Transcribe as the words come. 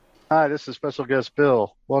Hi, this is special guest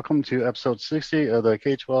Bill. Welcome to episode 60 of the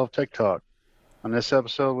K-12 Tech Talk. On this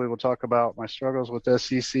episode, we will talk about my struggles with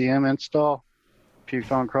SCCM install,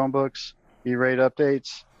 puked on Chromebooks, E-rate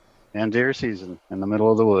updates, and deer season in the middle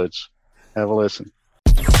of the woods. Have a listen.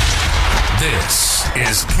 This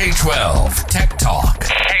is K-12 Tech Talk.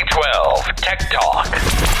 K-12 Tech Talk.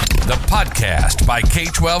 The podcast by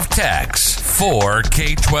K-12 Techs for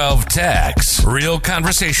K-12 Techs. Real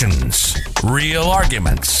conversations, real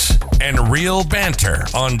arguments, and real banter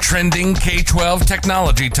on trending K-12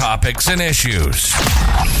 technology topics and issues.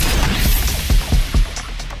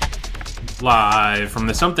 Live from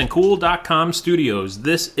the somethingcool.com studios,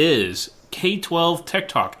 this is K-12 Tech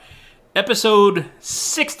Talk, episode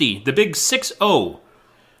 60, the big 6-0.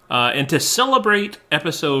 And to celebrate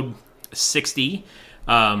episode 60,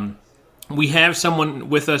 we have someone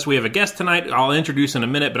with us. We have a guest tonight. I'll introduce in a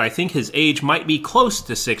minute, but I think his age might be close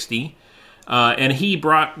to 60. And he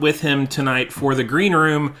brought with him tonight for the green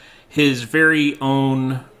room his very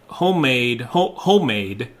own homemade,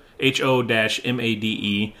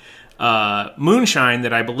 H-O-M-A-D-E, moonshine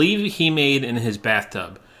that I believe he made in his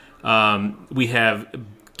bathtub. We have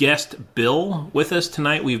guest Bill with us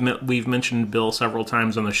tonight. We've mentioned Bill several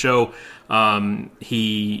times on the show.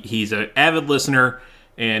 He's an avid listener,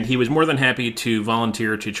 and he was more than happy to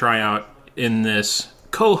volunteer to try out in this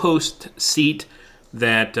co-host seat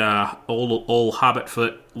that old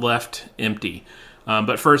Hobbitfoot left empty.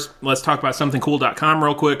 But first, let's talk about somethingcool.com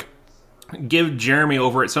real quick. Give Jeremy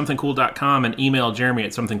over at somethingcool.com and email Jeremy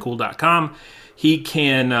at somethingcool.com. He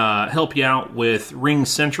can help you out with Ring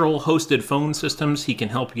Central hosted phone systems. He can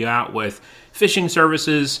help you out with phishing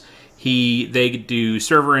services. They do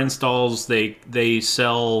server installs. They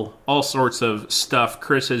sell all sorts of stuff.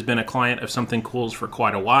 Chris has been a client of Something Cool's for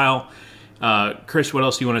quite a while. Chris, what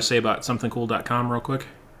else do you want to say about somethingcool.com real quick?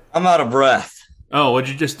 I'm out of breath. Oh, what'd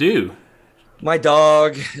you just do? My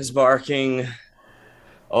dog is barking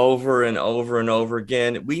over and over and over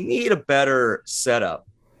again. We need a better setup.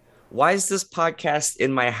 Why is this podcast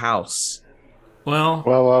in my house? Well.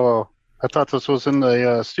 Whoa. I thought this was in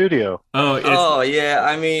the studio. Oh, yeah.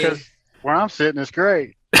 I mean, 'cause where I'm sitting is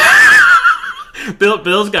great.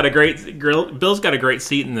 Bill's got a great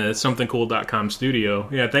seat in the somethingcool.com studio.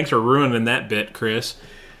 Yeah, thanks for ruining that bit, Chris.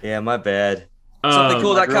 Yeah, my bad.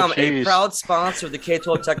 Somethingcool.com, a proud sponsor of the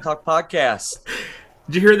K-12 Tech Talk podcast.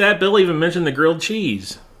 Did you hear that? Bill even mentioned the grilled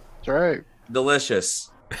cheese. That's right. Delicious.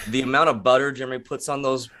 The amount of butter Jeremy puts on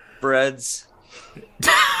those breads.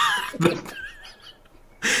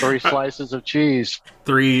 3 slices of cheese.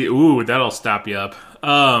 3. Ooh, that'll stop you up.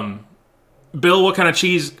 Bill, what kind of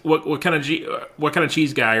cheese? What kind of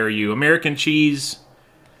cheese guy are you? American cheese.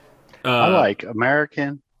 I like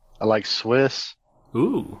American. I like Swiss.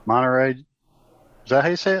 Ooh, Monterey. Is that how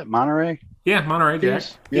you say it? Monterey? Yeah, Monterey Jack.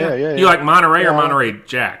 Yeah. You like Monterey or Monterey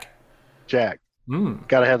Jack? Jack.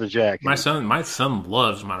 Gotta have the Jack. My son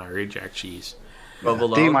loves Monterey Jack cheese.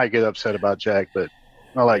 He might get upset about Jack, but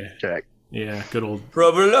I like Jack. Yeah, good old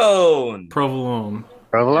Provolone.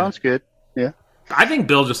 Provolone's good. Yeah. I think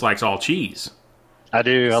Bill just likes all cheese. I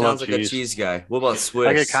do. I love Sounds like cheese. a cheese guy. What about Swiss?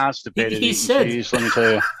 I get constipated He eating said- cheese, let me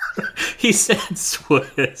tell you. He said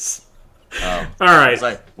Swiss. Oh. All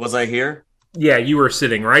right. Was I here? Yeah, you were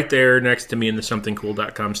sitting right there next to me in the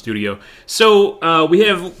somethingcool.com studio. So we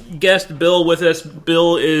have guest Bill with us.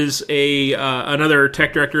 Bill is another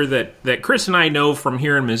tech director that Chris and I know from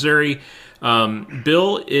here in Missouri.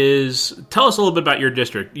 Bill tell us a little bit about your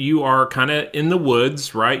district. You are kind of in the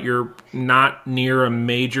woods, right? You're not near a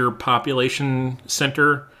major population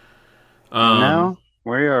center. No,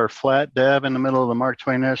 we are flat dab in the middle of the Mark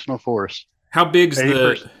Twain National Forest. How big's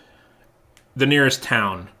 80%. the nearest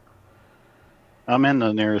town? I'm in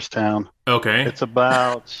the nearest town. Okay. It's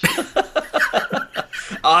about...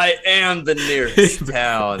 I am the nearest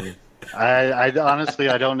town. I honestly,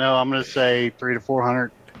 I don't know. I'm going to say 300 to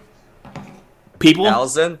 400 people?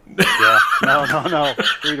 1,000? Yeah. No.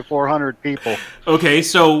 300 to 400 people. Okay,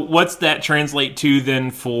 so what's that translate to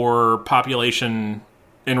then for population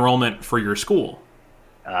enrollment for your school?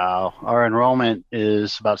 Our enrollment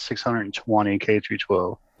is about 620 K through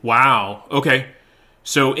 12. Wow. Okay.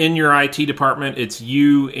 So in your IT department, it's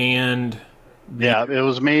you and... Yeah, it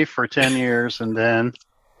was me for 10 years, and then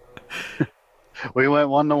we went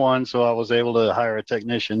 1-to-1, so I was able to hire a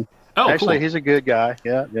technician. Oh, Actually, cool. he's a good guy.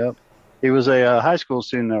 Yeah. He was a high school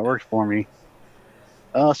student that worked for me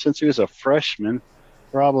since he was a freshman.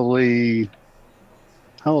 Probably,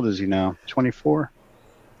 how old is he now? 24?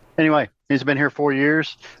 Anyway, he's been here 4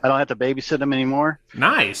 years. I don't have to babysit him anymore.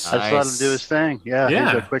 Nice. I just let him do his thing. Yeah,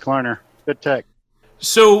 Yeah. he's a quick learner. Good tech.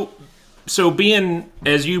 So So being,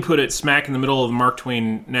 as you put it, smack in the middle of Mark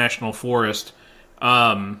Twain National Forest,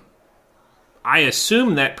 I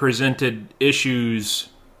assume that presented issues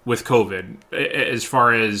with COVID as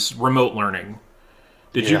far as remote learning.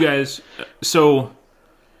 Did you guys? So,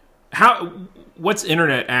 what's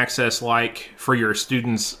internet access like for your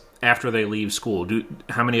students after they leave school?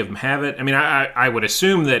 How many of them have it? I mean, I would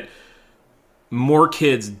assume that more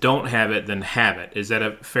kids don't have it than have it. Is that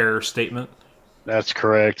a fair statement? That's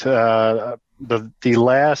correct. The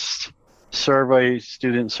last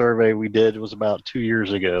student survey we did was about 2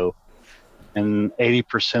 years ago, and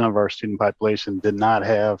 80% of our student population did not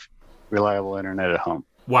have reliable internet at home.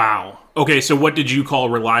 Wow. Okay, so what did you call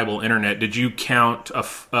reliable internet? Did you count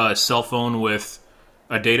a cell phone with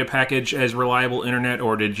a data package as reliable internet,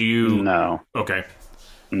 or did you? No. Okay.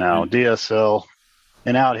 No, DSL.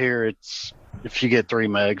 And out here, it's if you get 3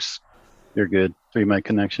 megs, you're good. 3 meg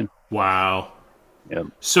connection. Wow. Yep.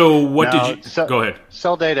 So what did you? Go ahead.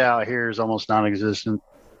 Cell data out here is almost non-existent.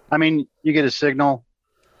 I mean, you get a signal,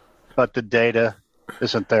 but the data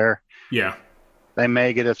isn't there. Yeah. They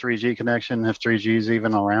may get a 3G connection if 3G is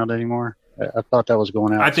even around anymore. I thought that was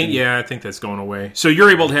going out. I think that's going away. So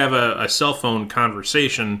you're able to have a cell phone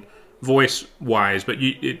conversation voice-wise, but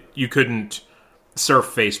you couldn't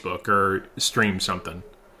surf Facebook or stream something.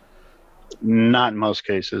 Not in most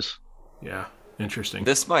cases. Yeah, interesting.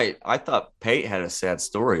 I thought Pate had a sad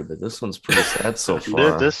story, but this one's pretty sad so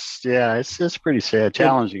far. It's pretty sad,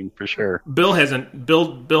 challenging for sure. Bill hasn't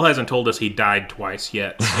told us he died twice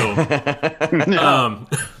yet. So,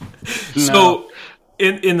 so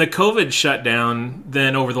in the COVID shutdown,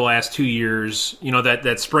 then over the last 2 years,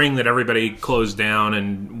 that spring that everybody closed down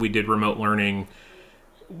and we did remote learning.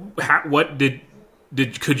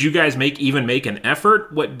 Could you guys make an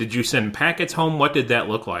effort? What did you send packets home? What did that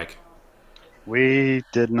look like? We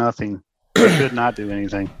did nothing. We could not do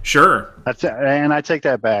anything. Sure. And I take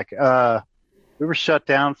that back. We were shut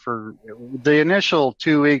down for the initial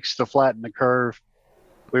 2 weeks to flatten the curve.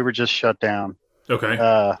 We were just shut down.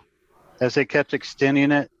 Okay. As they kept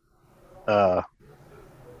extending it,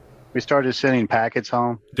 we started sending packets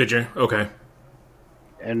home. Did you? Okay.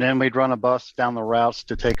 And then we'd run a bus down the routes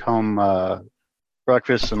to take home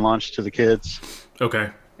breakfast and lunch to the kids.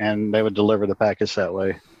 Okay. And they would deliver the packets that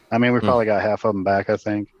way. I mean, we probably got half of them back, I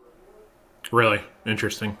think. Really?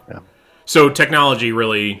 Interesting. Yeah. So technology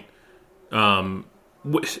really, so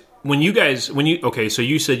you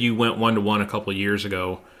said you went 1-to-1 a couple of years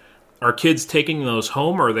ago. Are kids taking those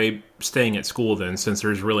home, or are they staying at school then, since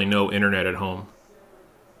there's really no internet at home?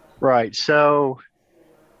 Right. So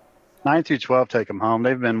 9 through 12 take them home.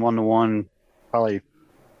 They've been 1-to-1 probably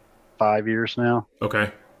 5 years now.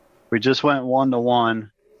 Okay. We just went 1-to-1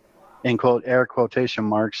 in air quotation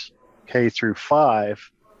marks K through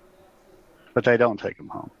 5, but they don't take them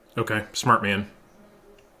home. Okay. Smart man.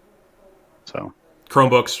 So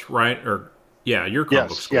Chromebooks, right? Or your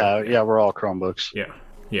Chromebooks. Yes. Yeah. We're all Chromebooks. Yeah.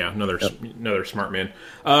 Another smart man.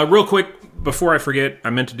 Real quick, before I forget, I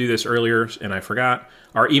meant to do this earlier and I forgot.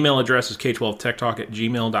 Our email address is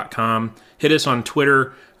k12techtalk@gmail.com. Hit us on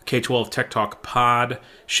Twitter, K12TechTalkPod.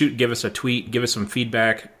 Give us a tweet. Give us some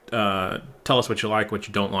feedback. Tell us what you like, what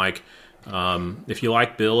you don't like. If you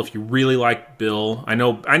like Bill, if you really like Bill, I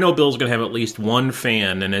know Bill's going to have at least one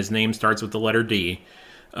fan, and his name starts with the letter D.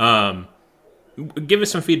 Give us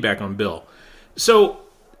some feedback on Bill. So,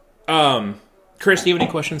 Chris, do you have any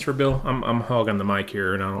questions for Bill? I'm hogging the mic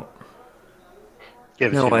here, and I don't.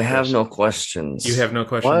 No, I have no questions. You have no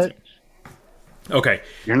questions? What? Okay.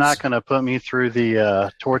 You're not going to put me through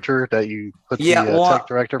the torture that you put the tech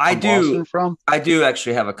director from Boston from? I do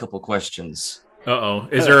actually have a couple questions. Uh-oh.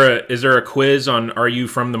 Is there a quiz on are you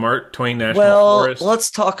from the Mark Twain National Forest? Let's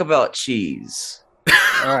talk about cheese.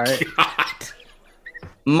 All right. God.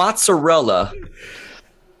 Mozzarella.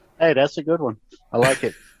 Hey, that's a good one. I like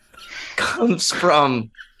it. Comes from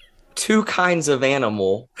 2 kinds of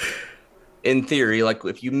animal, in theory, like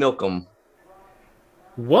if you milk them.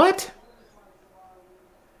 What?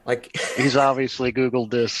 Like he's obviously Googled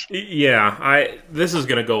this. Yeah, this is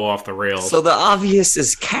gonna go off the rails. So the obvious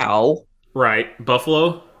is cow. Right.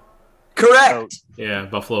 Buffalo? Correct. Oh. Yeah,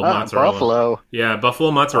 buffalo mozzarella. Buffalo. Yeah, buffalo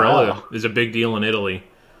mozzarella Wow. is a big deal in Italy.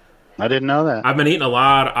 I didn't know that. I've been eating a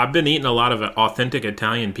lot of authentic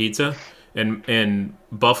Italian pizza, and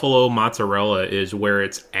buffalo mozzarella is where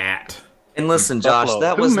it's at. And listen, Josh,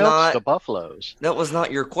 Buffalo. Who milks the buffaloes? That was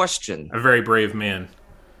not your question. A very brave man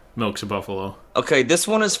milks a buffalo. Okay, this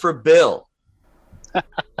one is for Bill.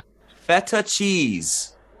 Feta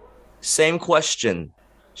cheese. Same question.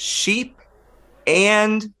 Sheep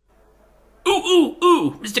and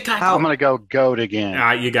Ooh, Mr. Kyle. I'm going to go goat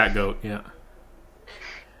again. You got goat, yeah.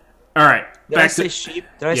 All right. Did I say sheep?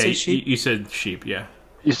 Did I say sheep? You said sheep, yeah.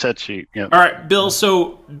 You said sheep, yeah. All right, Bill,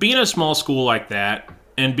 so being a small school like that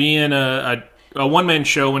and being a one-man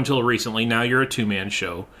show until recently, now you're a two-man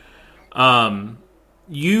show,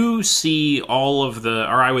 you see all of the,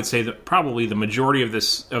 or I would say that probably the majority of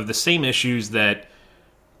the same issues that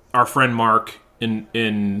our friend Mark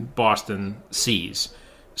in Boston sees.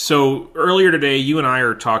 So earlier today, you and I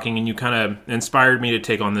are talking, and you kind of inspired me to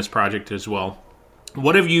take on this project as well.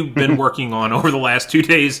 What have you been working on over the last 2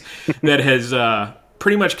 days that has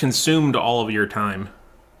pretty much consumed all of your time?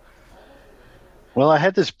 Well, I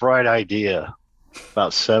had this bright idea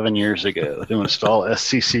about 7 years ago to install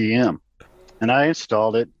SCCM, and I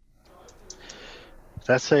installed it.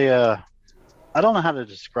 That's I don't know how to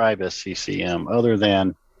describe SCCM other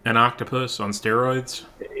than an octopus on steroids.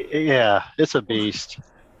 Yeah, it's a beast.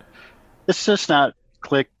 It's just not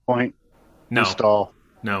click, point, install.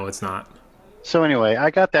 No, it's not. So anyway,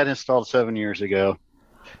 I got that installed 7 years ago.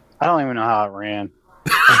 I don't even know how it ran.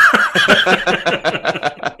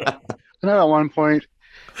 And at one point,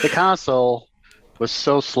 the console was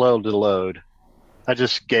so slow to load, I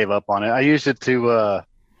just gave up on it. I used it to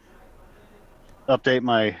update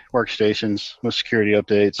my workstations with security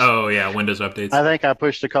updates. Oh, yeah, Windows updates. I think I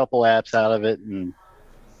pushed a couple apps out of it, and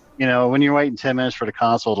when you're waiting 10 minutes for the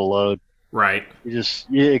console to load, right,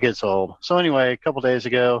 it gets old. So anyway, a couple days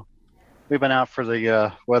ago, we've been out for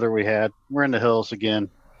the weather we had. We're in the hills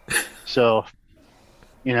again. So,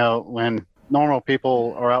 when normal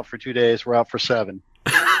people are out for 2 days, we're out for 7.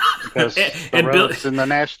 Because the roads in the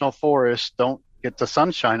national forest don't get the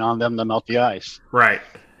sunshine on them to melt the ice. Right.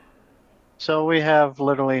 So we have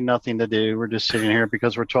literally nothing to do. We're just sitting here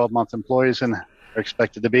because we're 12-month employees and are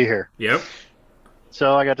expected to be here. Yep.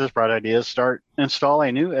 So I got this bright idea: install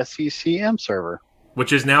a new SCCM server,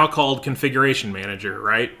 which is now called Configuration Manager,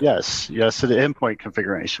 right? Yes, the endpoint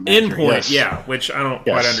configuration manager. Endpoint, yes. Yeah, which I don't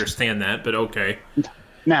quite understand that, but okay.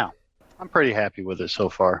 Now, I'm pretty happy with it so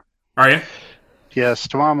far. Are you? Yes,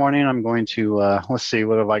 tomorrow morning I'm going to, let's see,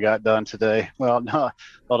 what have I got done today? Well, no,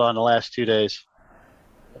 hold on, the last 2 days.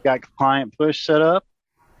 I've got client push set up.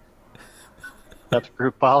 Got the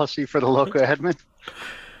group policy for the local admin.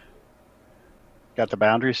 Got the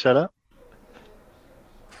boundary set up.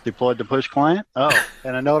 Deployed the push client. Oh,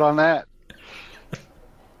 and a note on that.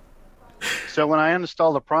 So when I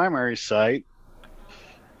uninstall the primary site,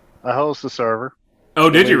 I host the server. Oh,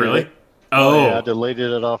 did you really? Oh, yeah, I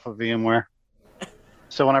deleted it off of VMware.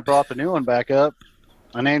 So when I brought the new one back up,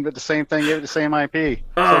 I named it the same thing, gave it the same IP.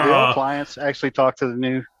 So the old clients actually talk to the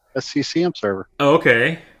new SCCM server.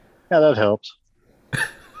 Okay. Yeah, that helps.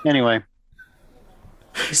 Anyway.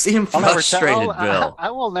 You seem frustrated, Bill.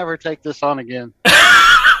 I will never take this on again.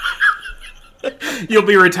 You'll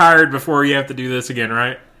be retired before you have to do this again,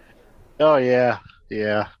 right? Oh, yeah.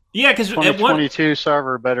 Yeah. Yeah, because 2022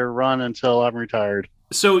 server better run until I'm retired.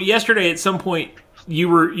 So yesterday at some point, you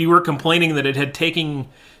were complaining that it had taken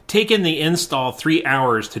the install 3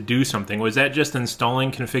 hours to do something. Was that just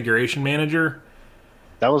installing Configuration Manager?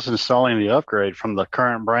 That was installing the upgrade from the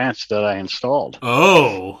current branch that I installed.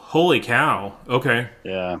 Oh, holy cow. Okay.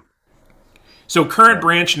 Yeah. So current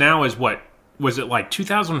branch now is what? Was it like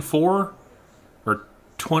 2004 or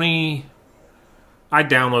 20? I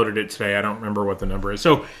downloaded it today. I don't remember what the number is.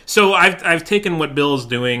 So I've taken what Bill's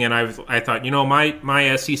doing, and I thought, my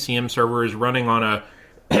SCCM server is running on a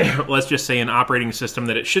let's just say an operating system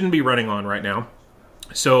that it shouldn't be running on right now.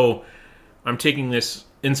 So I'm taking this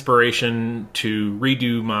inspiration to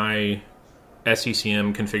redo my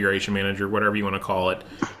SCCM configuration manager, whatever you want to call it,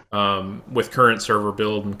 with current server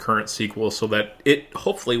build and current SQL, so that it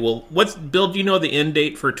hopefully will. Bill? Do you know the end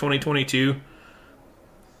date for 2022?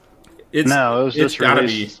 No, it was just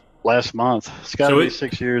released last month. It's got to be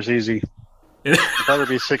 6 years easy. It better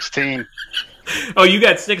be 16. Oh, you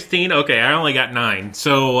got 16? Okay, I only got 9.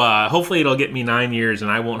 So hopefully it'll get me 9 years,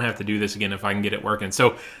 and I won't have to do this again if I can get it working.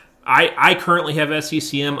 So I currently have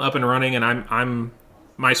SCCM up and running, and I'm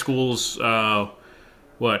my school's over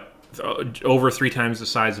 3 times the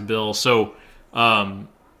size of Bill. So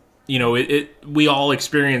we all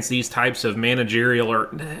experience these types of managerial,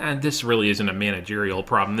 this really isn't a managerial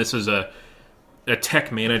problem. This is a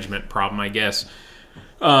tech management problem, I guess.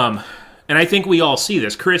 And I think we all see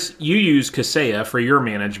this. Chris, you use Kaseya for your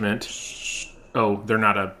management. Oh, they're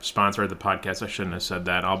not a sponsor of the podcast. I shouldn't have said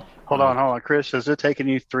that. Hold on. Chris, has it taken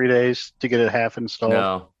you 3 days to get it half installed?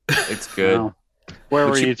 No, it's good. No. Where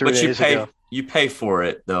were you 3 days ago? You pay for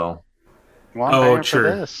it, though. Well, I'm paying for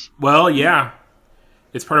this. Well, yeah.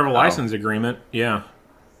 It's part of a license agreement. Yeah.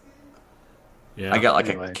 I got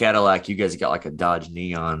a Cadillac. You guys got like a Dodge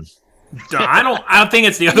Neon. I don't think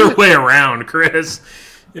it's the other way around, Chris.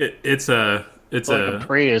 It's Like a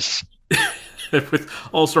Prius. with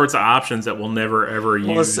all sorts of options that we'll never ever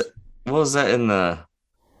use. What was that in the?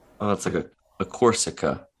 Oh, it's like a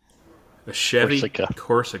Corsica. A Chevy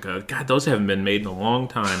Corsica. God, those haven't been made in a long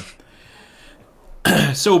time.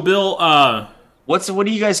 So, Bill, what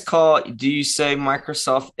do you guys call? Do you say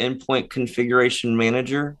Microsoft Endpoint Configuration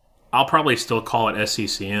Manager? I'll probably still call it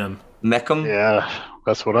SCCM. Mecum? Yeah,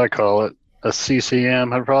 that's what I call it. A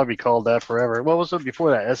CCM. I'd probably be called that forever. What was it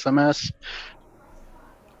before that? SMS?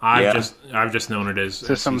 I've just known it as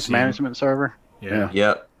Systems SCCM. Management Server. Yeah.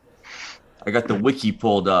 Yep. I got the wiki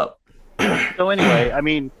pulled up. So anyway, I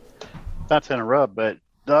mean, not to interrupt, but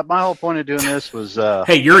my whole point of doing this was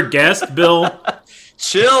Hey, you're a guest, Bill.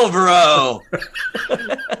 Chill, bro.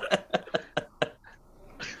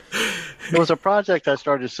 it was a project I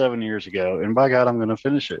started 7 years ago, and by God, I'm going to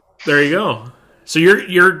finish it. There you go. So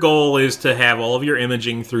your goal is to have all of your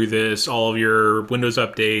imaging through this, all of your Windows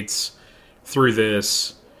updates through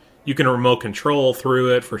this. You can remote control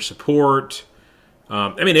through it for support.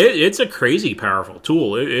 I mean, it's a crazy powerful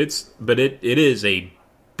tool. But it is a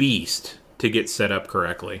beast to get set up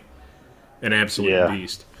correctly. An absolute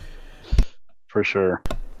beast. For sure.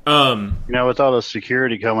 With all the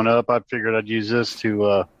security coming up, I figured I'd use this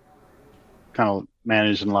to kind of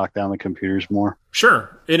manage and lock down the computers more.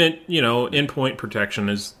 Sure. And endpoint protection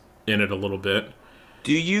is in it a little bit.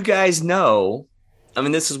 Do you guys know? I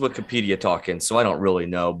mean, this is Wikipedia talking, so I don't really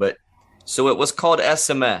know, but so it was called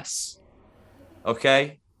SMS.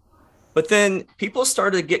 Okay. But then people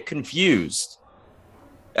started to get confused.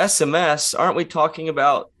 SMS, aren't we talking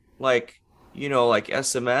about like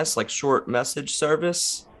SMS, like short message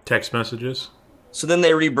service? Text messages. So then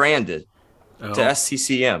they rebranded to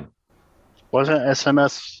SCCM. Wasn't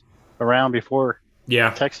SMS around before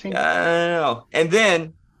texting? I know. And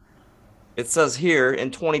then it says here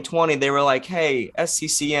in 2020, they were like, hey,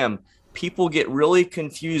 SCCM, people get really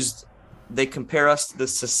confused. They compare us to the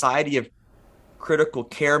Society of Critical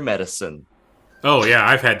Care Medicine. Oh, yeah,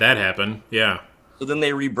 I've had that happen. Yeah. So then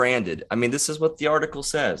they rebranded. I mean, this is what the article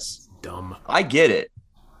says. Dumb. I get it.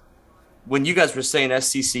 When you guys were saying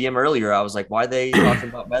SCCM earlier, I was like, why are they talking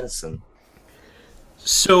about medicine?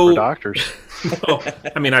 So for doctors. Well,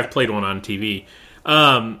 I mean, I've played one on TV.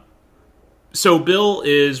 So Bill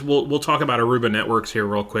is, we'll talk about Aruba Networks here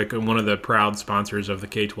real quick, and one of the proud sponsors of the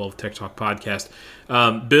K-12 Tech Talk podcast.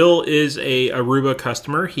 Bill is a Aruba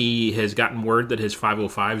customer. He has gotten word that his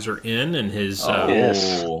 505s are in, and his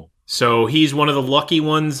yes. So he's one of the lucky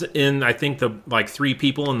ones in, I think, the 3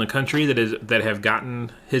 people in the country that have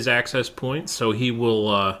gotten his access points. So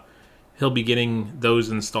he'll be getting those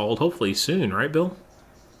installed hopefully soon, right, Bill?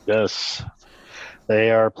 Yes. They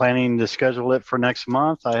are planning to schedule it for next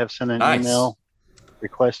month. I have sent an email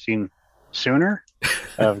requesting sooner.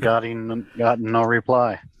 I've gotten no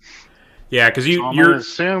reply. Yeah, because I'm going to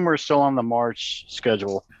assume we're still on the March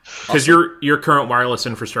schedule. Because your current wireless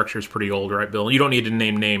infrastructure is pretty old, right, Bill? You don't need to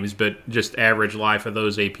name names, but just average life of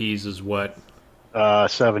those APs is what?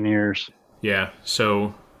 7 years. Yeah.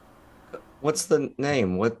 So, what's the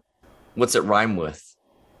name? What's it rhyme with?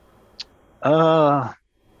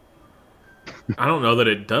 I don't know that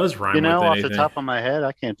it does rhyme with anything. Off the top of my head,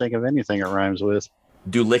 I can't think of anything it rhymes with.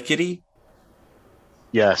 Dulicity?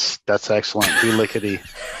 Yes, that's excellent. Dulicity.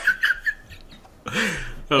 Okay.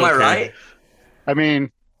 Am I right? I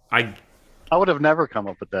mean, I would have never come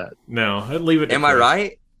up with that. No, I'd leave it to Am I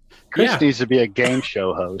right? Chris needs to be a game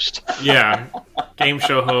show host. Yeah, game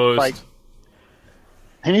show host.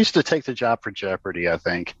 He needs to take the job for Jeopardy, I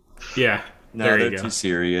think. Yeah. No, they're too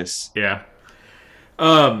serious. Yeah.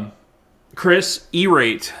 Chris,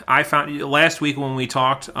 E-rate. I found last week when we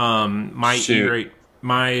talked, my E-rate,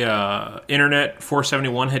 my internet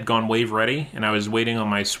 471 had gone wave ready, and I was waiting on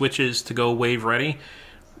my switches to go wave ready.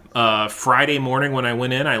 Friday morning when I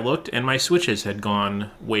went in, I looked, and my switches had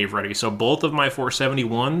gone wave ready. So both of my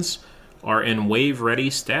 471s are in wave ready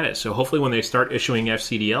status. So hopefully when they start issuing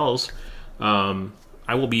FCDLs,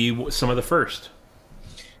 I will be some of the first.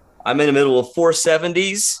 I'm in the middle of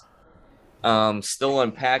 470s. Still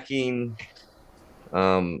unpacking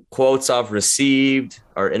quotes I've received.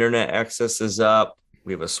 Our internet access is up.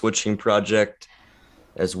 We have a switching project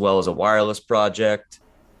as well as a wireless project.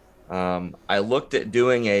 I looked at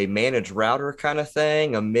doing a managed router kind of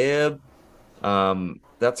thing, a MIB.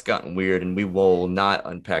 That's gotten weird, and we will not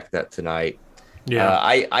unpack that tonight. Yeah,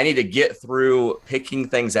 I need to get through picking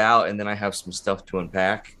things out, and then I have some stuff to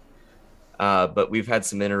unpack. But we've had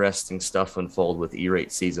some interesting stuff unfold with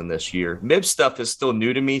E-rate season this year. MIB stuff is still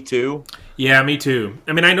new to me, too. Yeah, me too.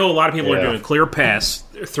 I mean, I know a lot of people are doing clear pass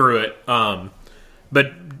through it,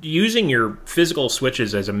 but using your physical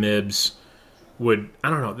switches as a MIBs would, I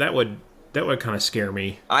don't know, that would kind of scare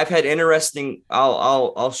me. I've had interesting.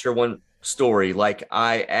 I'll share one story. Like,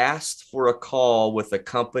 I asked for a call with a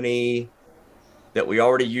company that we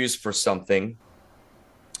already use for something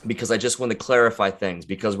because I just want to clarify things,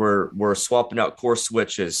 because we're swapping out core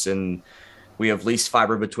switches and we have leased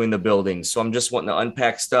fiber between the buildings. So I'm just wanting to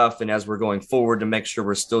unpack stuff, and as we're going forward, to make sure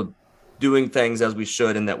we're still doing things as we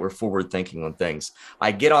should and that we're forward thinking on things.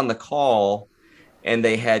 I get on the call and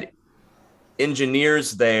they had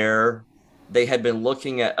engineers there. They had been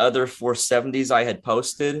looking at other 470s I had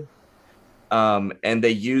posted, and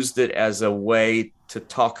they used it as a way to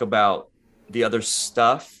talk about the other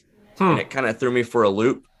stuff. And it kind of threw me for a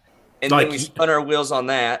loop. And like, then we spun our wheels on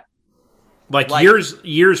that. Like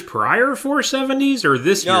years prior 470s or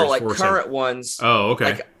this year's 470s? No, like current ones. Oh,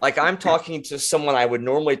 okay. Like I'm talking to someone I would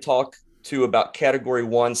normally talk to about Category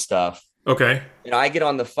 1 stuff. Okay. And I get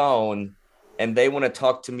on the phone and they want to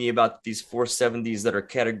talk to me about these 470s that are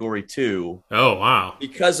Category 2. Oh, wow.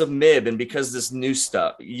 Because of MIB and because this new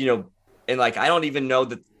stuff, and like, I don't even know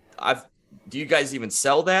that do you guys even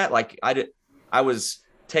sell that? Like, I was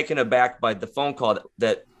taken aback by the phone call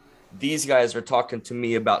that these guys are talking to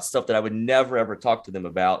me about stuff that I would never, ever talk to them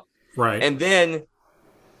about. Right. And then,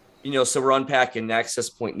 so we're unpacking access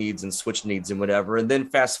point needs and switch needs and whatever. And then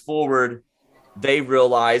fast forward, they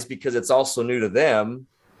realize, because it's also new to them,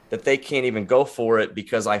 that they can't even go for it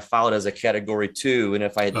because I filed as a Category 2. And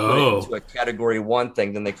if I had put it into a Category 1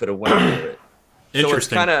 thing, then they could have went for it. Interesting. So it's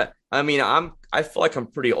kind of, I feel like I'm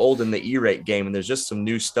pretty old in the E-rate game, and there's just some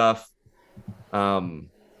new stuff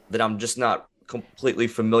that I'm just not completely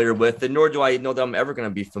familiar with, and nor do I know that I'm ever going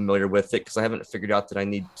to be familiar with it, because I haven't figured out that I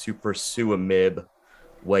need to pursue a MIB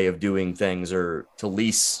way of doing things, or to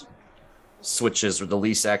lease switches, or to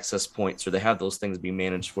lease access points, or to have those things be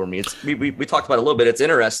managed for me. We talked about it a little bit. It's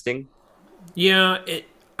interesting. Yeah,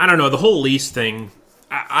 I don't know, the whole lease thing.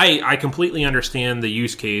 I completely understand the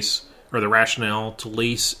use case or the rationale to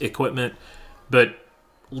lease equipment, but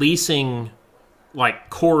leasing like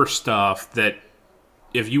core stuff that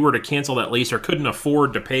if you were to cancel that lease or couldn't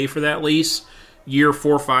afford to pay for that lease year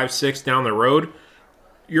 4, 5, 6 down the road,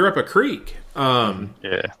 you're up a creek.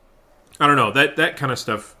 Yeah. I don't know. That kind of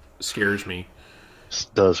stuff scares me.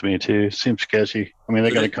 Does me too. Seems sketchy. I mean,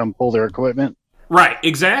 they got to come pull their equipment. Right.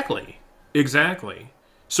 Exactly.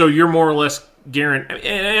 So you're more or less guaranteed.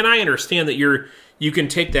 And I understand that you can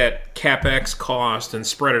take that CapEx cost and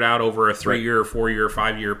spread it out over a 3-year, 4-year,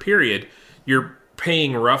 5-year period. You're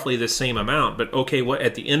paying roughly the same amount, but okay, what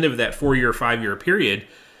at the end of that 4-year, 5-year period,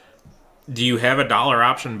 do you have a dollar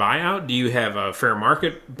option buyout? Do you have a fair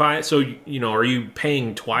market buy? So, are you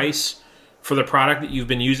paying twice for the product that you've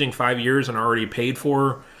been using 5 years and already paid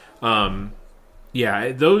for?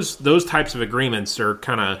 Yeah, those types of agreements are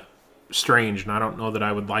kind of strange, and I don't know that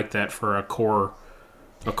I would like that for a core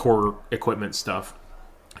equipment stuff.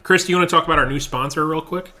 Chris, do you want to talk about our new sponsor real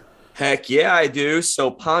quick? Heck yeah, I do.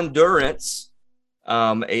 So Pondurance,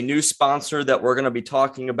 a new sponsor that we're going to be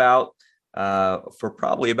talking about for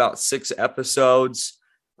probably about 6 episodes.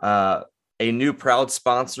 A new proud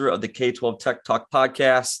sponsor of the K-12 Tech Talk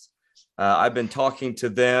podcast. I've been talking to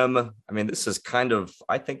them. I mean, this is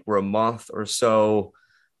I think we're a month or so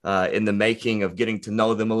in the making of getting to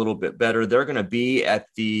know them a little bit better. They're going to be at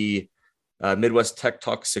the Midwest Tech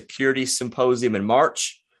Talk Security Symposium in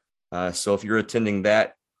March. So if you're attending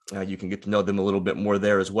that, you can get to know them a little bit more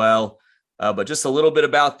there as well. But just a little bit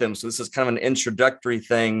about them. So this is kind of an introductory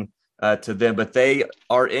thing to them, but they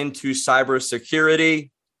are into cybersecurity.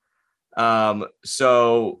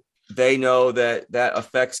 So they know that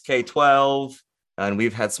affects K-12, and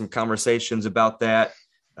we've had some conversations about that.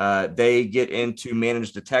 They get into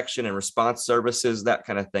managed detection and response services, that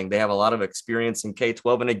kind of thing. They have a lot of experience in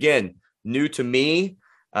K-12. And again, new to me,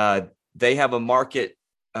 they have a market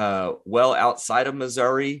well outside of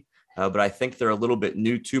Missouri, but I think they're a little bit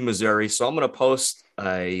new to Missouri. So I'm going to post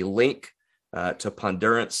a link to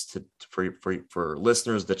Pondurance for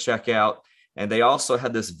listeners to check out. And they also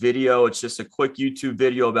had this video. It's just a quick YouTube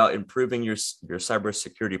video about improving your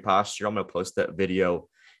cybersecurity posture. I'm going to post that video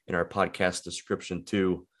in our podcast description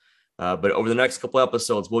too. But over the next couple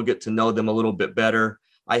episodes, we'll get to know them a little bit better.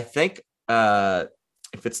 I think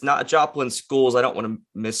if it's not Joplin schools, I don't want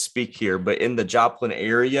to misspeak here, but in the Joplin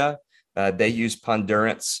area, they use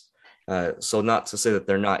Pondurance. So not to say that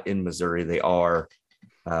they're not in Missouri, they are.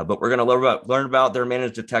 But we're going to learn about their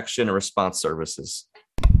managed detection and response services.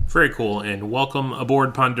 Very cool, and welcome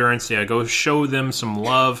aboard Pondurance. Yeah, go show them some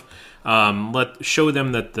love. Show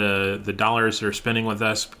them that the dollars they're spending with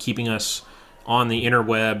us, keeping us on the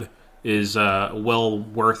interweb, is well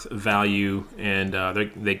worth value, and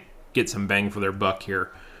they get some bang for their buck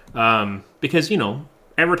here. Because,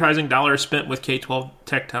 advertising dollars spent with K-12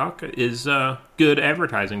 Tech Talk is good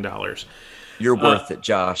advertising dollars. You're worth it,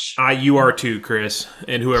 Josh. You are too, Chris,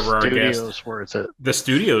 and whoever our guest. Studio's worth it. The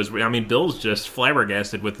studios, Bill's just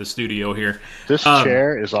flabbergasted with the studio here. This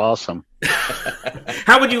chair is awesome.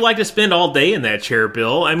 How would you like to spend all day in that chair,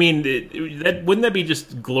 Bill? I mean, wouldn't that be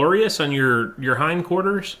just glorious on your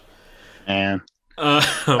hindquarters? And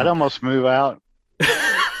I'd almost move out.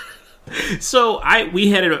 So we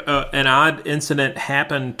had an odd incident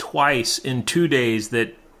happen twice in 2 days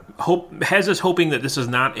that has us hoping that this is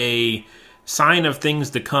not a sign of things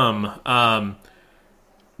to come.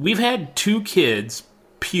 We've had 2 kids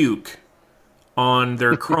puke on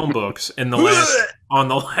their Chromebooks in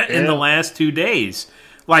the last 2 days.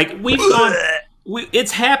 Like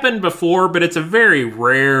it's happened before, but it's a very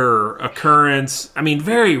rare occurrence. I mean,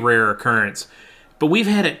 very rare occurrence. But we've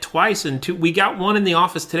had it twice in 2. We got one in the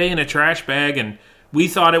office today in a trash bag, and we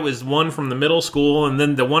thought it was one from the middle school, and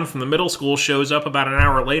then the one from the middle school shows up about an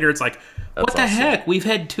hour later. It's like, what the heck? We've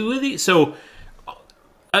had 2 of these. So,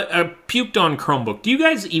 I puked on Chromebook. Do you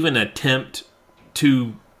guys even attempt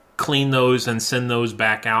to clean those and send those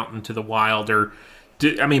back out into the wild? Or,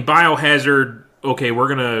 biohazard, okay, we're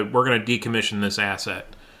gonna decommission this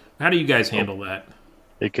asset. How do you guys handle that?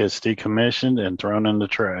 It gets decommissioned and thrown in the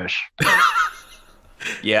trash.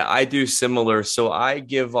 Yeah, I do similar. So I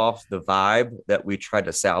give off the vibe that we try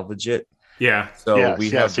to salvage it. Yeah. So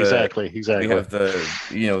exactly. We have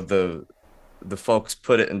the folks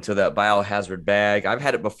put it into that biohazard bag. I've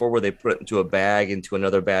had it before where they put it into a bag, into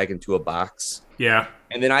another bag, into a box. Yeah.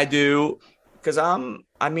 And then I do, because I'm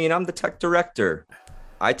the tech director.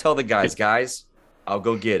 I tell the guys, I'll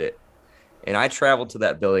go get it. And I travel to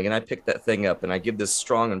that building and I pick that thing up and I give this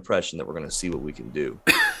strong impression that we're going to see what we can do.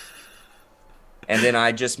 And then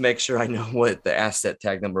I just make sure I know what the asset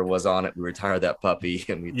tag number was on it. We retire that puppy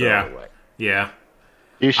and we throw it away. Yeah.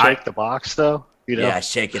 You shake the box though? Yeah, I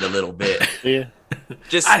shake it a little bit. Yeah.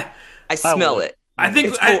 Just I smell it. I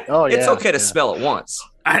think it's okay to smell it once.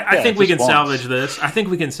 I think we can salvage this. I think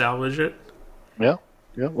we can salvage it. Yeah.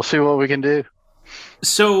 Yeah. We'll see what we can do.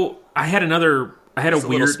 So I had a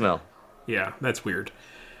weird smell. Yeah, that's weird.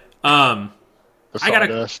 The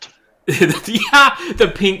sawdust.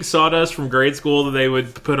 The pink sawdust from grade school that they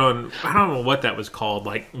would put on. I don't know what that was called,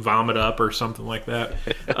 like Vomit Up or something like that.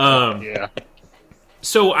 Yeah.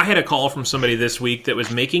 So I had a call from somebody this week that was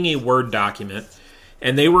making a Word document,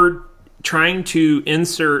 and they were trying to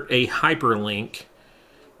insert a hyperlink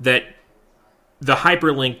that the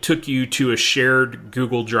hyperlink took you to a shared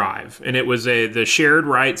Google Drive, and it was the shared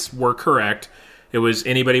rights were correct. It was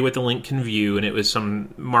anybody with the link can view, and it was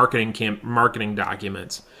some marketing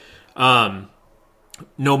documents.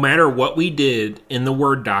 No matter what we did in the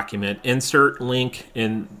Word document, insert link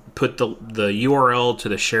and put the URL to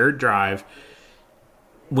the shared drive,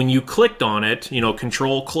 when you clicked on it,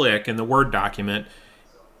 control click in the Word document,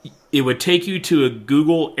 it would take you to a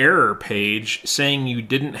Google error page saying you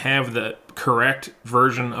didn't have the correct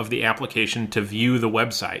version of the application to view the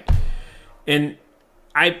website. And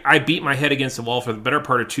I beat my head against the wall for the better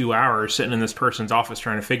part of 2 hours sitting in this person's office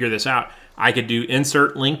trying to figure this out. I could do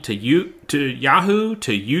insert link to Yahoo,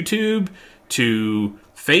 to YouTube, to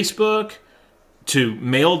Facebook, to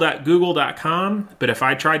mail.google.com. But if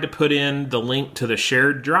I tried to put in the link to the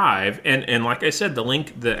shared drive, and like I said,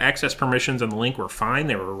 the access permissions and the link were fine.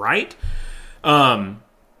 They were right.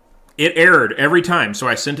 It errored every time. So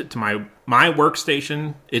I sent it to my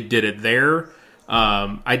workstation. It did it there.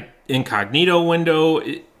 Incognito window,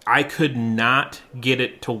 I could not get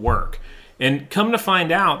it to work. And come to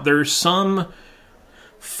find out, there's some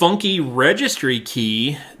funky registry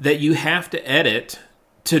key that you have to edit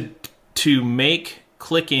to make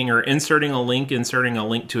clicking or inserting a link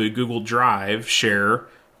to a Google Drive share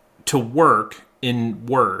to work in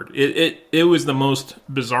Word. It was the most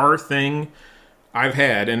bizarre thing I've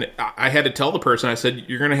had. And I had to tell the person, I said,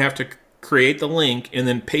 you're going to have to create the link and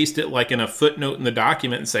then paste it like in a footnote in the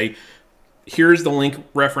document and say, here's the link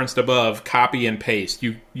referenced above, copy and paste.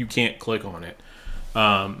 You can't click on it.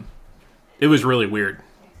 It was really weird.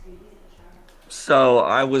 So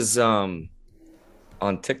I was on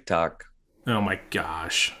TikTok. Oh my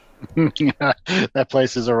gosh. That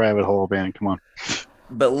place is a rabbit hole, man. Come on.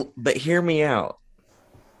 But hear me out.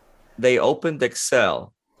 They opened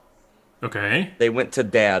Excel. Okay. They went to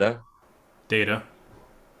data.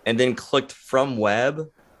 And then clicked from web.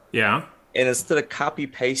 Yeah. And instead of copy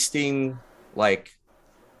pasting like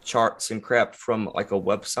charts and crap from like a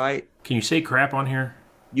website. Can you say crap on here?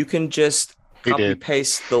 You can just copy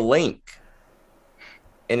paste the link.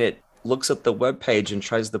 And it looks at the web page and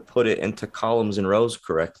tries to put it into columns and rows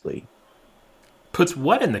correctly. puts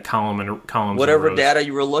what in the columns? Whatever and rows? data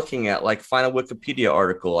you were looking at, like find a Wikipedia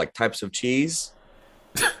article, like types of cheese.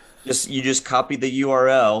 You just copy the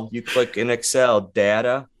URL. You click in Excel,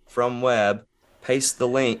 data from web, paste the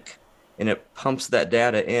link, and it pumps that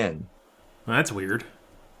data in. Well, that's weird.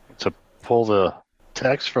 To pull the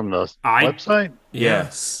text from the website?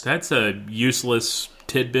 Yes. That's a useless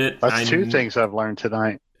tidbit. That's two things I've learned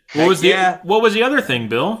tonight. What was the other thing,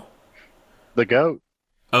 Bill? The goat.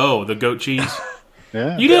 Oh, the goat cheese.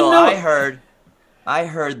 Yeah. You didn't Bill, know. I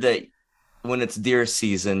heard that when it's deer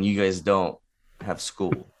season, you guys don't have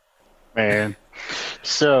school. Man.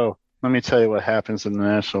 So let me tell you what happens in the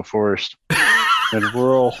National Forest in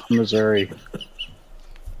rural Missouri.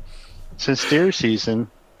 Since deer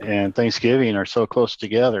season and Thanksgiving are so close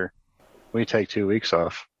together, we take 2 weeks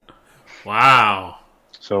off. Wow.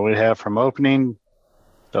 So we have the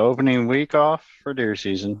opening week off for deer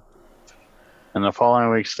season, and the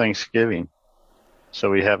following week's Thanksgiving. So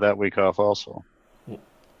we have that week off also.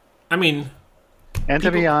 I mean, and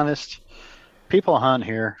to be honest, people hunt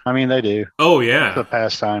here. I mean, they do. Oh, yeah. It's a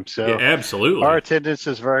pastime. So yeah, absolutely. Our attendance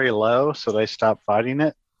is very low, so they stopped fighting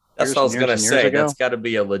it. That's what I was going to say. That's got to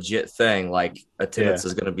be a legit thing. Like, attendance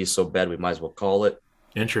is going to be so bad, we might as well call it.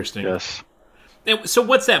 Interesting. Yes. So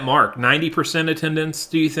what's that mark? 90% attendance,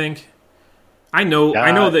 do you think? I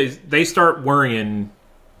know they start worrying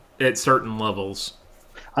at certain levels.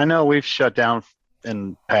 I know we've shut down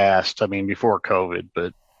in past, I mean, before COVID,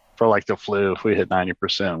 but for like the flu, if we hit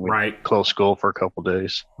 90%, we close school for a couple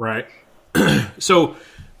days. Right. So,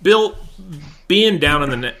 Bill, being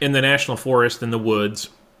down in the National Forest in the woods,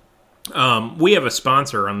 we have a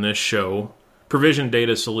sponsor on this show, Provision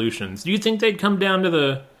Data Solutions. Do you think they'd come down to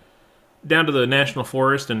the National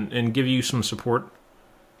Forest and give you some support?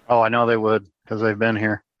 Oh, I know they would because they've been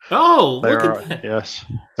here. Oh, look at that. Yes,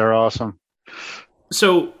 they're awesome.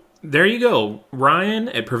 So there you go. Ryan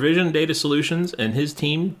at Provision Data Solutions and his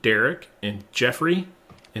team, Derek and Jeffrey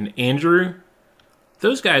and Andrew,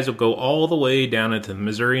 those guys will go all the way down into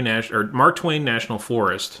the Mark Twain National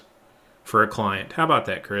Forest for a client. How about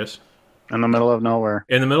that, Chris? In the middle of nowhere.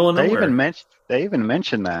 In the middle of nowhere. They even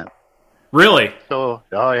mentioned that. Really? So,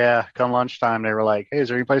 oh yeah, come lunchtime, they were like, "Hey, is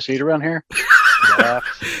there any place to eat around here?" Yeah.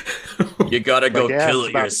 You gotta go kill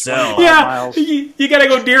it yourself. Yeah, you gotta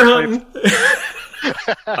go deer hunting.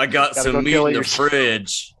 I got some meat in the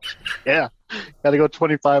fridge. Yeah, gotta go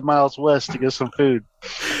 25 miles west to get some food.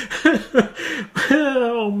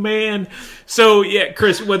 Oh man! So yeah,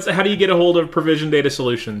 Chris, how do you get a hold of Provision Data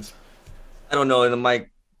Solutions? I don't know. My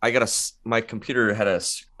computer had a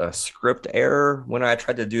script error when I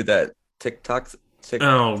tried to do that TikTok.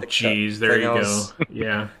 Oh, jeez, there you go.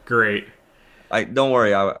 Yeah, great. Don't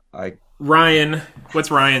worry. Ryan,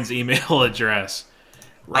 what's Ryan's email address?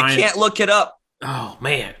 I can't look it up. Oh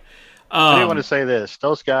man. I do want to say this: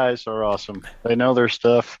 those guys are awesome. They know their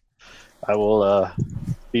stuff. I will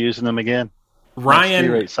be using them again.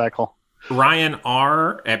 Ryan cycle. Ryan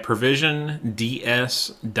R at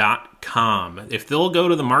provisionds.com. If they'll go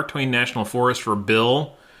to the Mark Twain National Forest for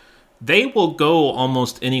Bill, they will go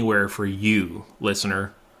almost anywhere for you,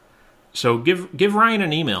 listener. So give Ryan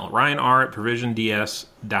an email, Ryan R at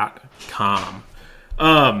provisionds.com.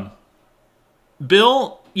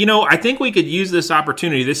 Bill, I think we could use this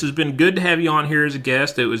opportunity. This has been good to have you on here as a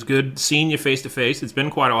guest. It was good seeing you face to face. It's been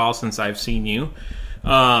quite a while since I've seen you.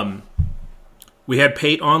 We had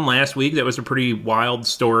Pate on last week. That was a pretty wild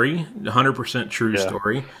story, 100% true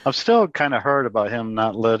story. I'm still kind of hurt about him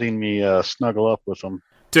not letting me snuggle up with him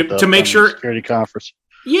to make sure security conference.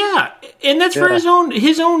 Yeah, and that's for his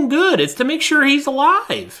own good. It's to make sure he's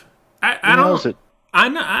alive. I don't. It. I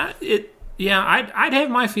know it. Yeah, I'd have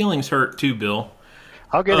my feelings hurt too, Bill.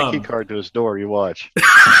 I'll get a key card to his door. You watch.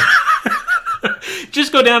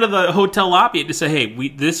 Just go down to the hotel lobby to say, "Hey,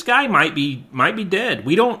 this guy might be dead.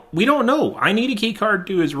 We don't know. I need a key card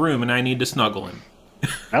to his room, and I need to snuggle him."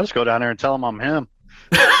 I'll just go down there and tell him I'm him.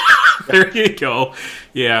 There you go.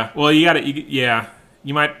 Yeah. Well, you got to. Yeah.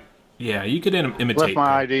 You might. Yeah. You could imitate. Left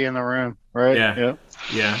my ID in the room, right? Yeah. Yep.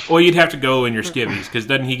 Yeah. Well, you'd have to go in your skivvies because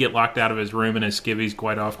doesn't he get locked out of his room in his skivvies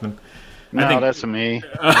quite often? No, that's me.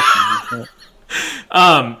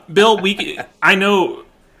 Bill, I know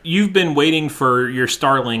you've been waiting for your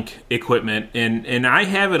Starlink equipment, and I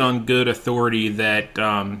have it on good authority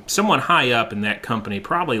that someone high up in that company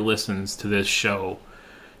probably listens to this show.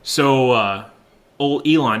 So, old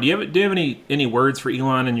Elon, do you have any words for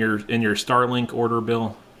Elon in your Starlink order,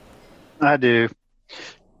 Bill? I do.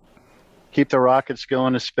 Keep the rockets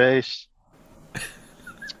going to space.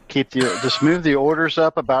 Just move the orders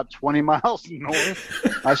up about 20 miles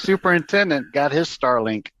north. My superintendent got his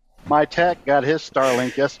Starlink. My tech got his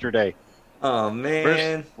Starlink yesterday. Oh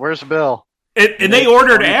man. Where's Bill? And they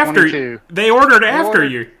ordered after 2022. they ordered after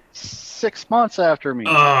you. 6 months after me.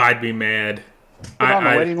 Oh, I'd be mad. Been on the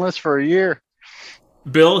waiting list for a year.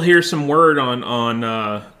 Bill, here's some word on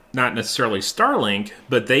not necessarily Starlink,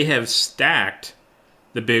 but they have stacked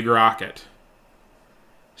the big rocket.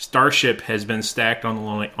 Starship has been stacked on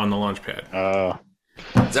the launch pad.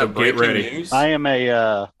 Is that breaking ready. news? I am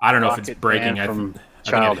a I don't know if it's rocket breaking. fan from I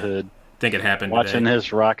childhood. think it happened Watching today.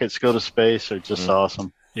 his rockets go to space are just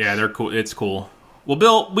awesome. Yeah, they're cool. It's cool. Well,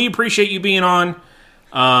 Bill, we appreciate you being on.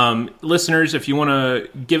 Listeners, if you want to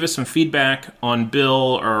give us some feedback on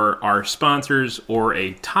Bill or our sponsors or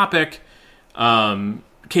a topic,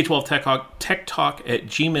 K12 Tech Talk at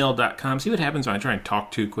gmail.com. See what happens when I try and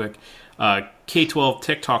talk too quick. K12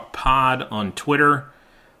 Tech Talk Pod on Twitter.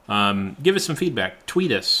 Give us some feedback.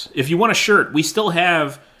 Tweet us. If you want a shirt, we still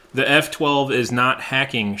have the F12 is not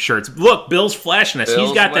hacking shirts. Look, Bill's flashing us.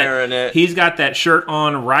 Bill's wearing it. He's got that shirt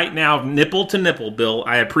on right now, nipple to nipple, Bill.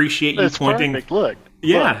 I appreciate you It's pointing. perfect. Look.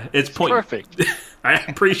 Yeah, Look, it's perfect. I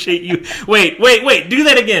appreciate you. Wait. Do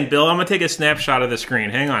that again, Bill. I'm going to take a snapshot of the screen.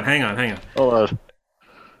 Hang on. Hold on.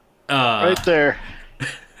 Right there.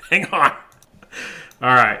 Hang on.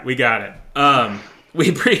 All right, we got it. We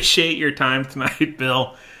appreciate your time tonight,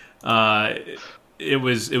 Bill. It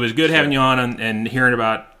was good having you on and hearing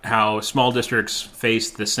about how small districts face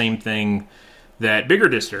the same thing that bigger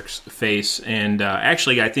districts face. And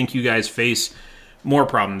actually, I think you guys face more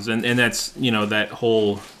problems, and that's that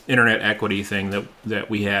whole internet equity thing that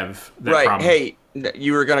we have. That right. problem. Hey,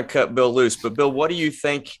 you were going to cut Bill loose, but Bill, what do you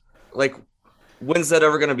think? Like, when's that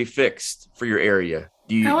ever going to be fixed for your area?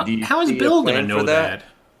 How is Bill going to know that?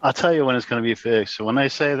 I'll tell you when it's going to be fixed. So when they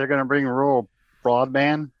say they're going to bring rural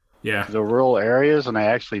broadband Yeah. to the rural areas and they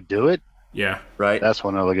actually do it, Yeah. Right. that's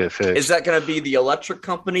when it'll get fixed. Is that going to be the electric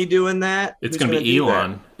company doing that? It's Who's going to gonna be do that?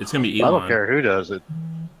 Elon. It's going to be I Elon. don't care who does it.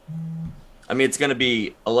 I mean, it's going to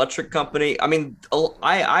be electric company. I mean,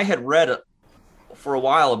 I had read for a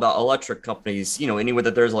while about electric companies. Anywhere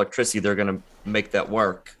that there's electricity, they're going to make that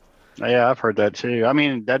work. Yeah, I've heard that too. I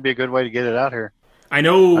mean, that'd be a good way to get it out here. I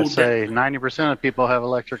know. I'd say 90% of people have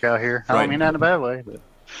electric out here. I Right. don't mean that in a bad way. But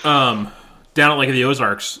Down at Lake of the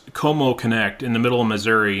Ozarks, Como Connect in the middle of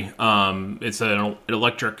Missouri. It's an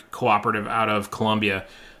electric cooperative out of Columbia.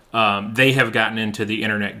 They have gotten into the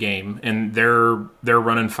internet game, and they're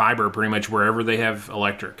running fiber pretty much wherever they have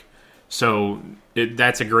electric. So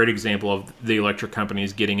that's a great example of the electric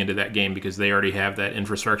companies getting into that game because they already have that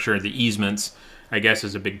infrastructure. The easements, I guess,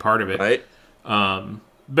 is a big part of it. Right.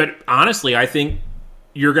 But honestly, I think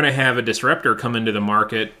you're going to have a disruptor come into the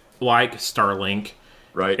market like Starlink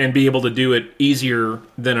Right. and be able to do it easier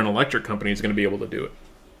than an electric company is going to be able to do it.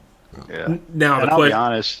 yeah. Now, And the I'll be question,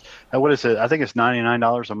 honest, what is it? I think it's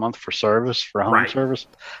 $99 a month for service, for home Right. service.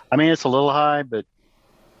 I mean, it's a little high, but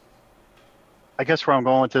I guess where I'm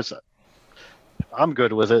going with this, I'm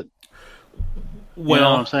good with it. You know what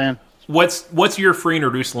I'm well, saying? what's your free and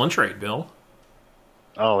reduced lunch rate, Bill?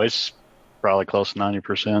 Oh, it's probably close to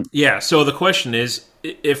 90%. Yeah, so the question is,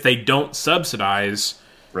 if they don't subsidize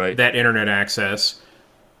Right. that internet access,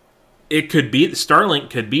 it could be Starlink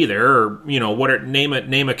could be there, or name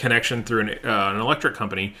a connection through an electric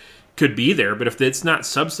company could be there. But if it's not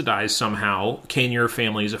subsidized somehow, can your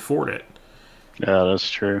families afford it? Yeah, that's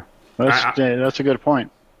true. That's a good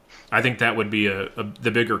point. I think that would be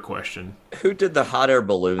the bigger question. Who did the hot air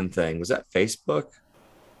balloon thing? Was that Facebook?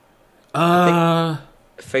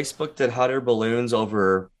 Facebook did hot air balloons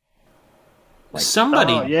over.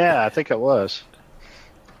 Somebody Oh, yeah, I think it was.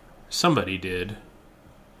 Somebody did.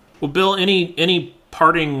 Well, Bill, any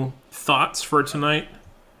parting thoughts for tonight?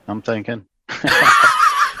 I'm thinking.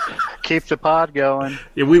 Keep the pod going.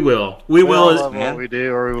 Yeah, we will. We We will all as, love what we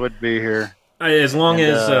do, or we would be here. as long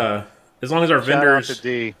And, as our Shout out vendors. to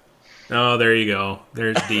D. Oh, there you go.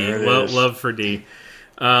 There's D. There it is. Love for D.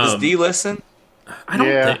 Does D listen? I don't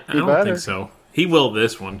Yeah, think. I he don't better. think so. He will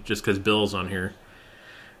this one just because Bill's on here.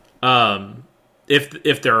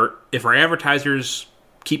 If our advertisers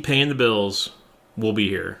keep paying the bills, we'll be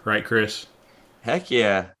here, right, Chris? Heck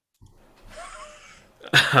yeah.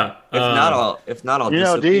 If not, I'll You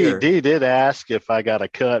know, disappear. D did ask if I got a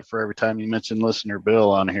cut for every time you mentioned listener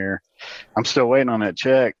Bill on here. I'm still waiting on that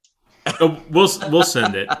check. Oh, we'll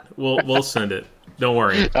send it. We'll send it. Don't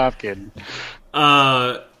worry. I'm kidding.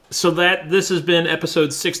 So this has been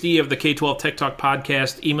episode 60 of the K12 Tech Talk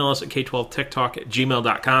podcast. Email us at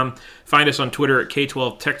k12techtalk@gmail.com. Find us on Twitter at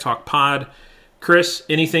K12 Tech Talk Pod. Chris,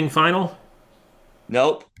 anything final?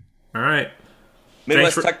 Nope. All right.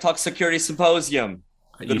 Midwest for- Tech Talk Security Symposium.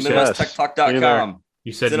 Go to You said, MidwestTechTalk.com.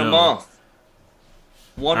 you said It's in no. a month.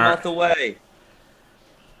 One All right. month away.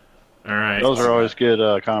 All right. Those are always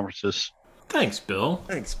good conferences. Thanks, Bill.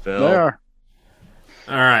 Thanks, Bill. They are.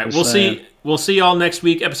 All right, Just we'll saying. see. We'll see y'all next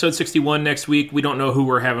week. Episode 61 next week. We don't know who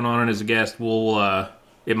we're having on as a guest.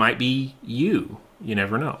 It might be you. You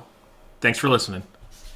never know. Thanks for listening.